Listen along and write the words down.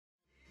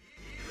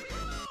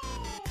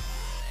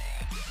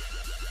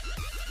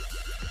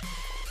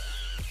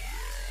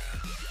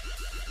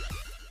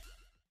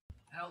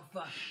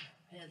fuck.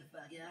 How the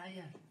fuck are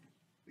you?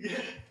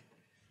 Yeah.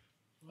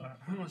 Alright,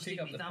 I'm gonna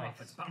pick up the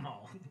pace.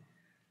 bumhole.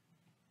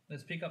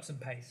 Let's pick up some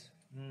pace.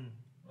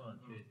 Oh,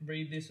 good.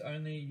 Read this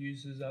only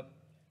uses up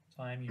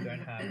time you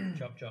don't have.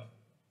 Chop chop.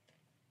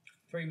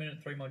 3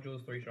 minutes, 3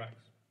 modules, 3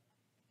 strikes.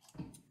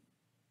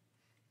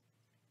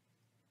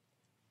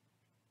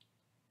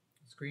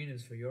 Screen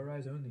is for your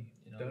eyes only.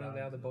 Don't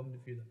allow the bomb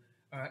diffuser.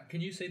 Alright,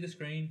 can you see the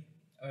screen,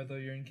 although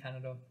you're in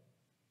Canada?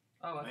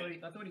 Oh, I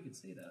thought he could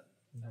see that.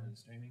 No. On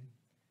streaming.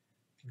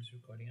 I'm just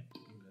recording it.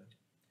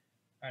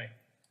 Okay.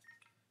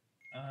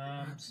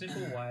 Alright.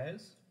 Simple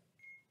wires.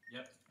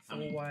 Yep.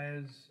 4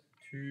 wires,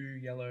 2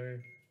 yellow,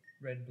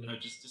 red, blue. No,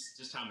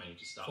 just how many?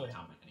 Just start 4. with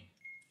how many.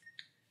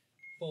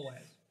 4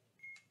 wires.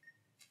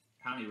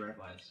 How many red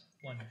wires?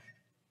 1.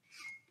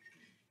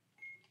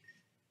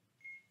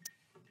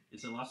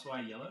 Is the last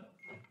wire yellow?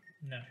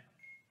 No.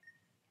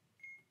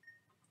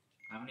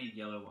 How many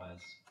yellow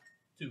wires?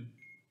 2.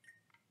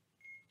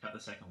 Cut the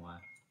second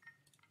wire.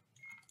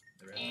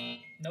 The red.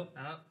 Nope.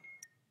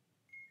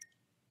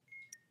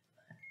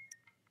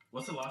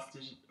 What's the last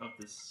digit of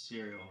the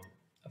serial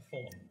A 4.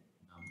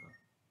 number?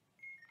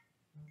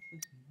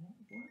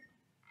 What?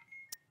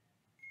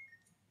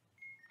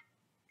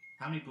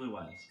 How many blue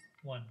wires?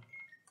 1.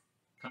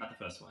 Cut the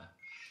first wire.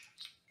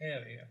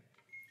 There we go.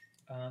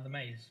 The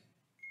maze.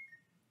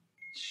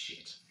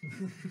 Shit.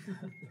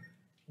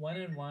 1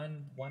 and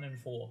 1, 1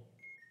 and 4.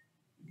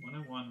 1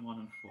 and 1, 1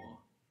 and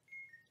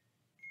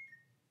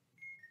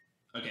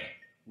 4. Okay,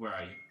 where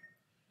are you?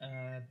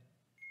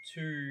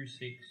 2,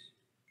 6.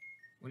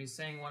 When he's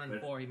saying 1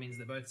 and 4, he means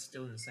they're both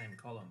still in the same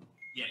column.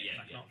 Yeah.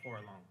 Like not 4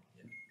 along.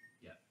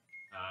 Yeah.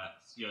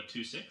 So you're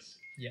 2, 6?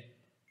 Yep.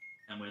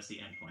 And where's the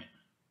end point?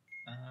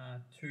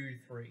 2,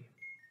 3.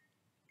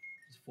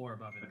 There's 4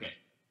 above it. Okay.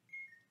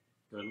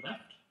 Go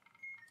left.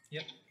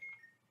 Yep.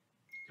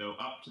 Go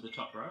up to the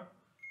top row.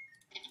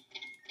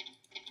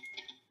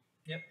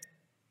 Yep.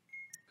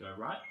 Go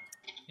right.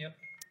 Yep.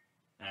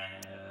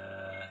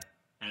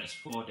 And it's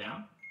 4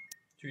 down.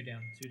 2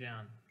 down. 2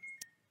 down.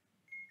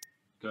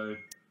 Go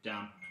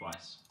down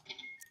twice.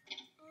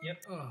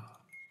 Yep. Oh.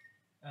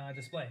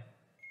 Display.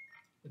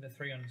 With a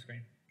 3 on the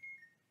screen.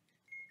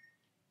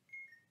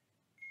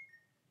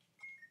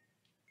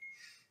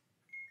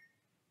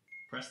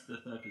 Press the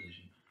third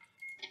position.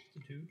 It's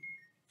a 2.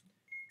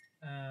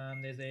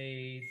 There's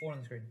a 4 on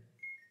the screen.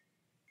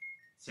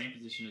 Same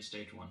position as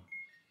stage 1.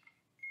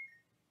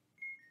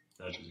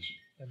 Third position.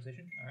 Third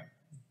position. Alright.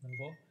 Number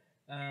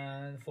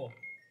 4. 4.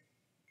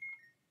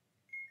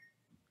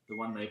 The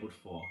one labelled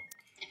 4.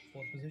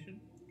 4th position.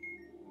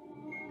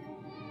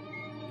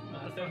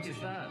 What the Third fuck is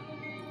position. that?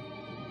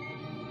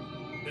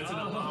 There's an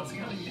alarm it's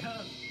going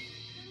down.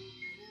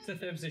 It's a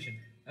 3rd position.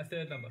 A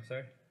 3rd number,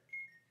 sorry.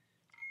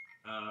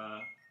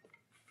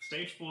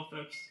 Stage 4,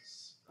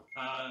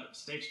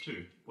 stage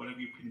 2. Whatever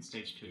you put in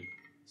stage 2.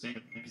 Same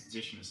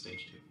position as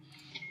stage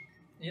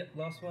 2. Yep,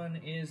 last one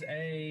is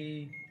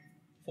a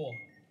 4.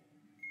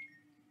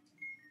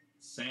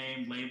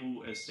 Same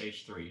label as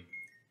stage 3.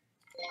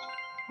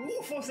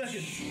 Ooh, 4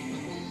 seconds!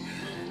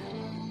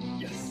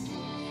 Yes!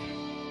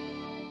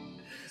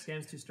 This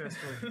game's too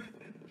stressful.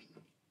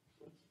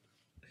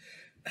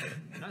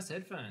 Nice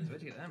headphones.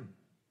 Where'd you get them?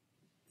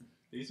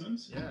 These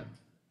ones? Yeah.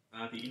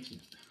 The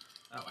internet.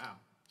 Oh, wow.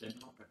 They're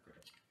not that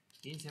great.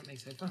 The internet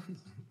makes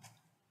headphones?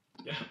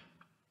 Yeah.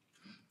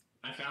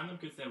 I found them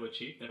because they were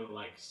cheap. They were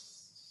like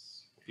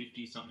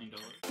 $50-something.